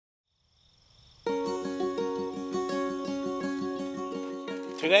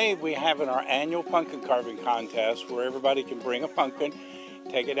Today we have our annual pumpkin carving contest where everybody can bring a pumpkin,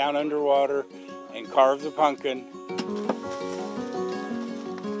 take it down underwater, and carve the pumpkin.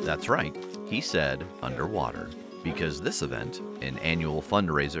 That's right, he said underwater, because this event, an annual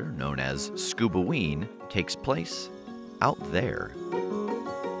fundraiser known as Scubaween, takes place out there.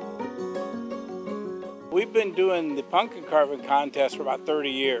 We've been doing the pumpkin carving contest for about 30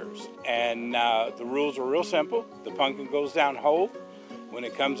 years, and the rules are real simple. The pumpkin goes down whole. When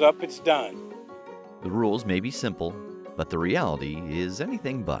it comes up, it's done. The rules may be simple, but the reality is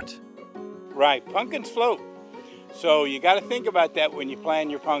anything but. Right, pumpkins float. So you got to think about that when you plan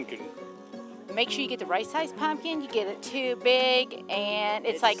your pumpkin. Make sure you get the right size pumpkin. You get it too big, and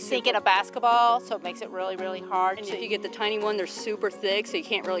it's like sinking a basketball, so it makes it really, really hard. And if you get the tiny one, they're super thick, so you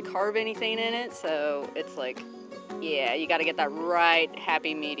can't really carve anything in it. So it's like, yeah, you got to get that right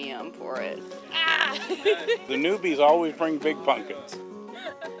happy medium for it. The newbies always bring big pumpkins.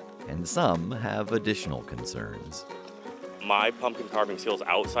 And some have additional concerns. My pumpkin carving skills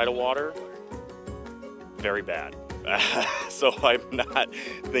outside of water, very bad. So I'm not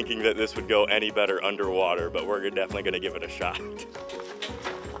thinking that this would go any better underwater, but we're definitely going to give it a shot.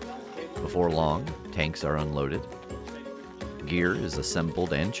 Before long, tanks are unloaded, gear is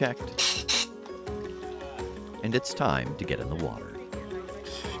assembled and checked, and it's time to get in the water.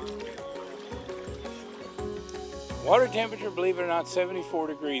 Water temperature, believe it or not, 74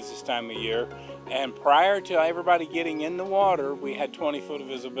 degrees this time of year. And prior to everybody getting in the water, we had 20 foot of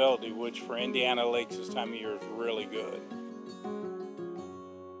visibility, which for Indiana lakes this time of year is really good.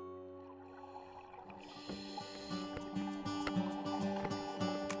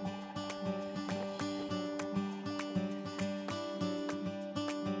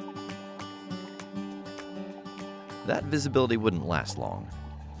 That visibility wouldn't last long.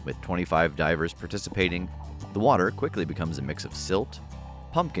 With 25 divers participating, the water quickly becomes a mix of silt,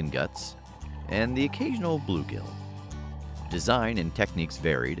 pumpkin guts, and the occasional bluegill. Design and techniques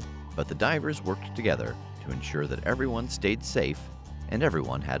varied, but the divers worked together to ensure that everyone stayed safe and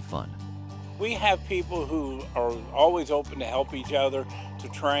everyone had fun. We have people who are always open to help each other, to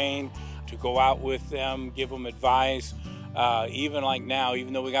train, to go out with them, give them advice. Even like now,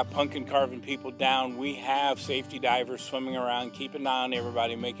 even though we got pumpkin carving people down, we have safety divers swimming around, keeping an eye on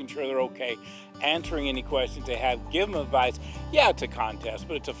everybody, making sure they're okay, answering any questions they have, give them advice. Yeah, it's a contest,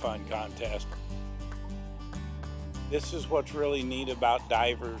 but it's a fun contest. This is what's really neat about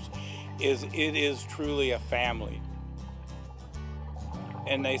divers, is it is truly a family.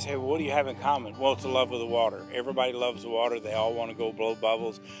 And they say, well, what do you have in common? Well, it's the love of the water. Everybody loves the water. They all want to go blow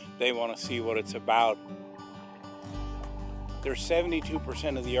bubbles. They want to see what it's about. There's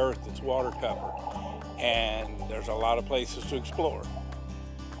 72% of the earth that's water covered, and there's a lot of places to explore.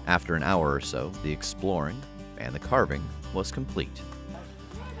 After an hour or so, the exploring and the carving was complete.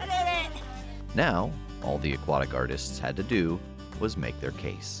 I did it! Now, all the aquatic artists had to do was make their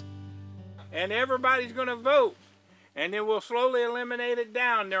case. And everybody's going to vote, and then we'll slowly eliminate it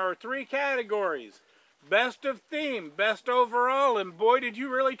down. There are 3 categories: best of theme, best overall, and boy, did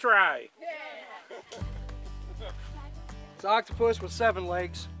you really try. Yeah. It's an octopus with 7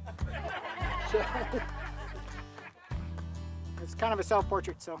 legs. So, it's kind of a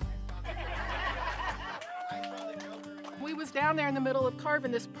self-portrait, so. We was down there in the middle of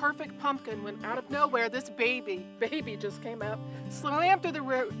carving this perfect pumpkin when out of nowhere this baby just came out, slammed through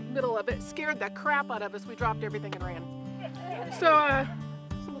the middle of it, scared the crap out of us. We dropped everything and ran. So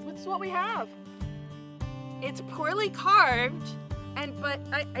this is what we have. It's poorly carved, but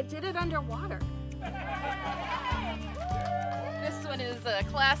I did it underwater. This one is a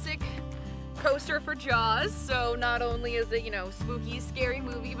classic poster for Jaws, so not only is it, spooky, scary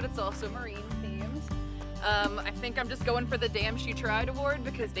movie, but it's also marine themed. I think I'm just going for the Damn She Tried award,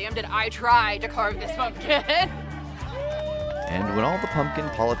 because damn did I try to carve this pumpkin. And when all the pumpkin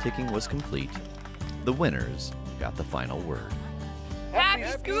politicking was complete, the winners got the final word. Happy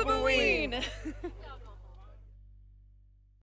Scubaween!